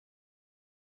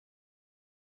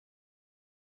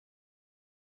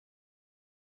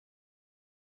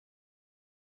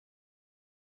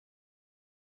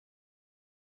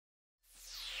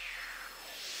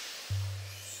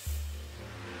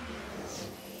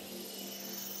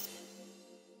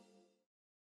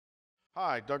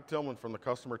Hi, Doug Tillman from the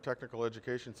Customer Technical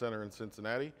Education Center in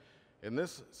Cincinnati. In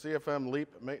this CFM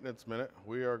LEAP Maintenance Minute,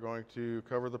 we are going to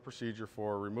cover the procedure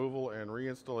for removal and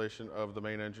reinstallation of the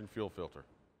main engine fuel filter.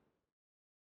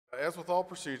 As with all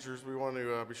procedures, we want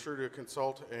to be sure to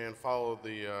consult and follow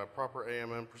the proper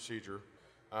AMM procedure.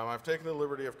 I've taken the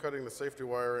liberty of cutting the safety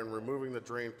wire and removing the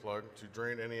drain plug to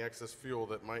drain any excess fuel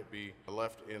that might be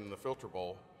left in the filter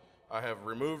bowl. I have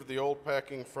removed the old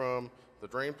packing from the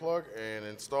drain plug and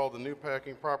installed the new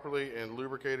packing properly and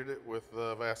lubricated it with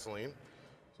Vaseline.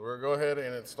 So we're going to go ahead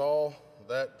and install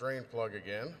that drain plug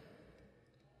again.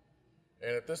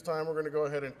 And at this time, we're going to go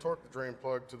ahead and torque the drain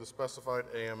plug to the specified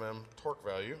AMM torque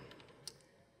value.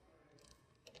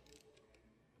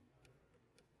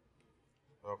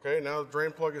 Okay, now the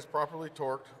drain plug is properly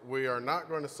torqued. We are not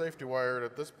going to safety wire it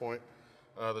at this point.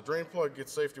 The drain plug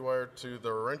gets safety wired to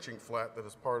the wrenching flat that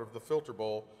is part of the filter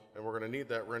bowl, and we're going to need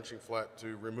that wrenching flat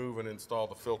to remove and install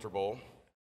the filter bowl.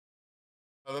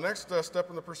 Now, the next step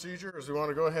in the procedure is we want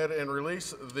to go ahead and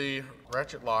release the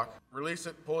ratchet lock. Release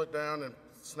it, pull it down, and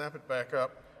snap it back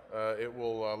up. It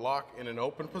will lock in an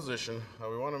open position.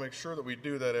 We want to make sure that we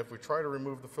do that. If we try to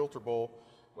remove the filter bowl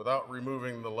without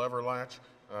removing the lever latch,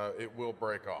 it will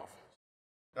break off.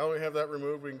 Now that we have that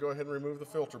removed, we can go ahead and remove the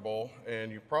filter bowl,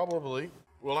 and you probably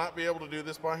will not be able to do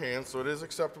this by hand, so it is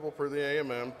acceptable per the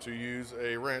AMM to use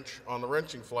a wrench on the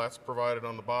wrenching flats provided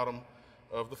on the bottom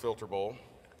of the filter bowl.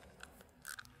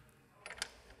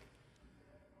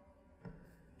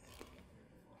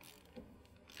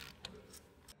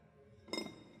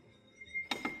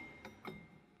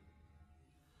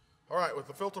 All right, with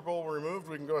the filter bowl removed,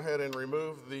 we can go ahead and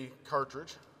remove the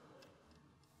cartridge.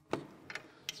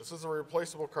 This is a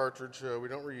replaceable cartridge. We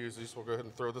don't reuse these. We'll go ahead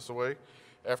and throw this away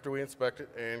after we inspect it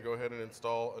and go ahead and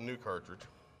install a new cartridge.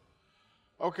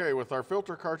 Okay, with our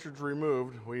filter cartridge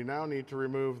removed, we now need to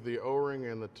remove the O-ring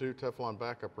and the two Teflon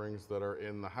backup rings that are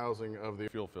in the housing of the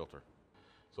fuel filter.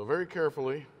 So very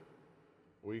carefully,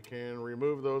 we can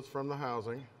remove those from the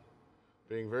housing,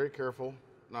 being very careful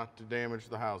not to damage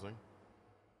the housing.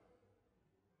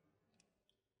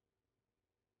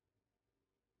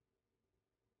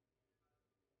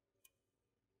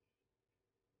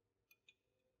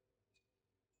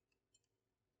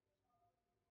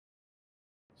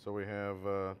 So we have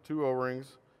two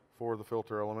O-rings for the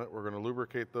filter element. We're going to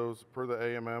lubricate those per the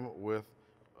AMM with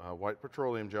white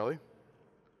petroleum jelly.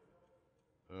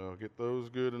 Get those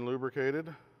good and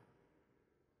lubricated.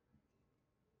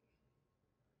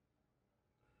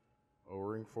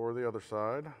 O-ring for the other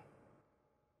side.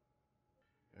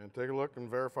 And take a look and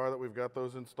verify that we've got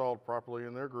those installed properly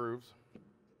in their grooves.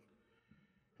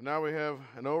 And now we have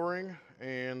an O-ring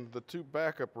and the two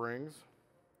backup rings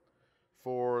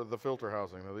for the filter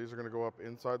housing. Now these are going to go up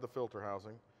inside the filter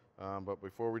housing, but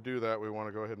before we do that, we want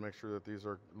to go ahead and make sure that these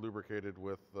are lubricated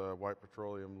with white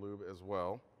petroleum lube as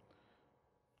well.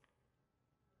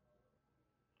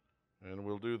 And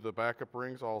we'll do the backup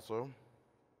rings also.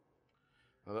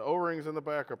 Now the O-rings and the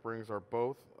backup rings are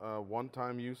both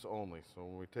one-time use only, so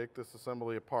when we take this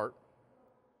assembly apart,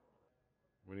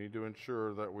 we need to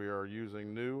ensure that we are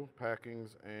using new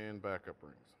packings and backup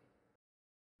rings.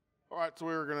 All right, so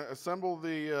we're going to assemble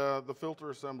the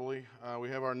filter assembly. We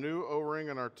have our new O-ring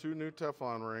and our two new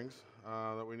Teflon rings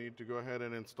that we need to go ahead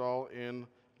and install in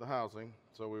the housing.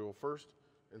 So we will first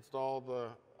install the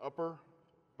upper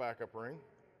backup ring.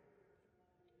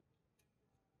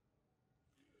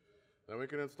 Then we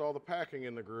can install the packing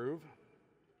in the groove.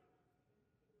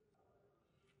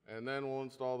 And then we'll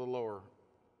install the lower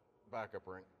backup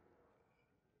ring.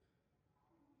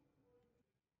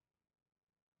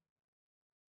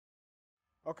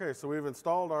 Okay, so we've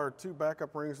installed our two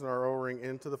backup rings and our O-ring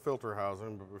into the filter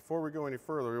housing, but before we go any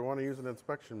further, we want to use an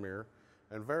inspection mirror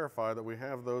and verify that we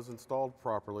have those installed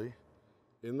properly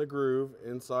in the groove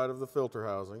inside of the filter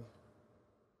housing.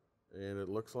 And it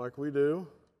looks like we do.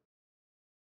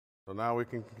 So now we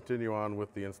can continue on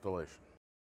with the installation.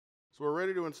 So we're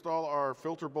ready to install our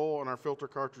filter bowl and our filter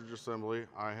cartridge assembly.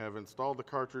 I have installed the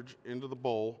cartridge into the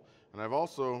bowl, and I've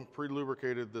also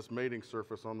pre-lubricated this mating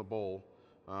surface on the bowl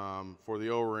for the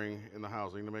O-ring in the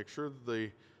housing to make sure that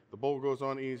the bowl goes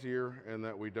on easier and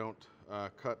that we don't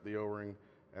cut the O-ring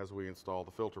as we install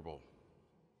the filter bowl.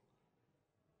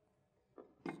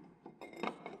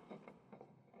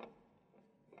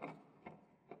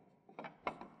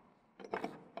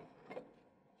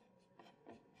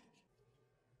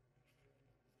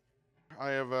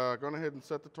 I have gone ahead and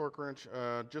set the torque wrench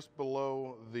just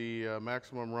below the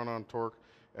maximum run-on torque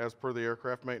as per the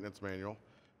aircraft maintenance manual.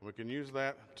 We can use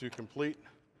that to complete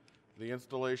the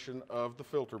installation of the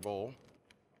filter bowl.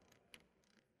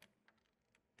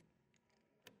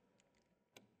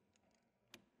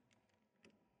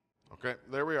 Okay,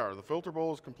 there we are. The filter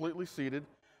bowl is completely seated.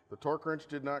 The torque wrench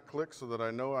did not click, so that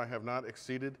I know I have not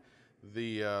exceeded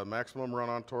the maximum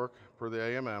run-on torque per the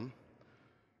AMM.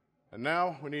 And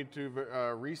now we need to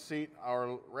reseat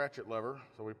our ratchet lever.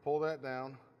 So we pull that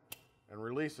down and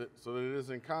release it so that it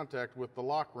is in contact with the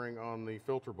lock ring on the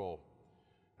filter bowl.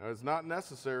 Now, it's not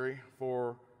necessary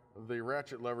for the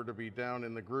ratchet lever to be down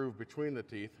in the groove between the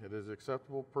teeth. It is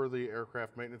acceptable per the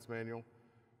aircraft maintenance manual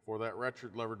for that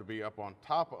ratchet lever to be up on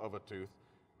top of a tooth.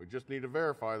 We just need to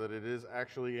verify that it is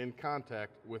actually in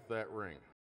contact with that ring.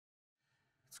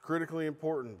 It's critically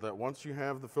important that once you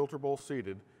have the filter bowl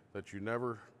seated, that you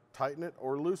never tighten it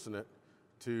or loosen it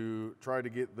to try to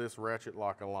get this ratchet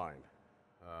lock aligned.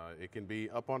 It can be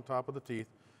up on top of the teeth.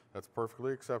 That's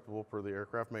perfectly acceptable per the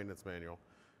aircraft maintenance manual.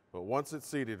 But once it's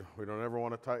seated, we don't ever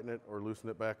want to tighten it or loosen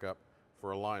it back up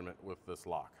for alignment with this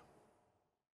lock.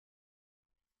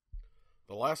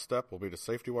 The last step will be to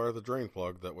safety wire the drain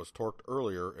plug that was torqued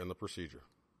earlier in the procedure.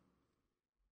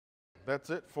 That's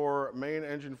it for main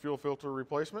engine fuel filter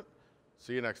replacement.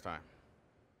 See you next time.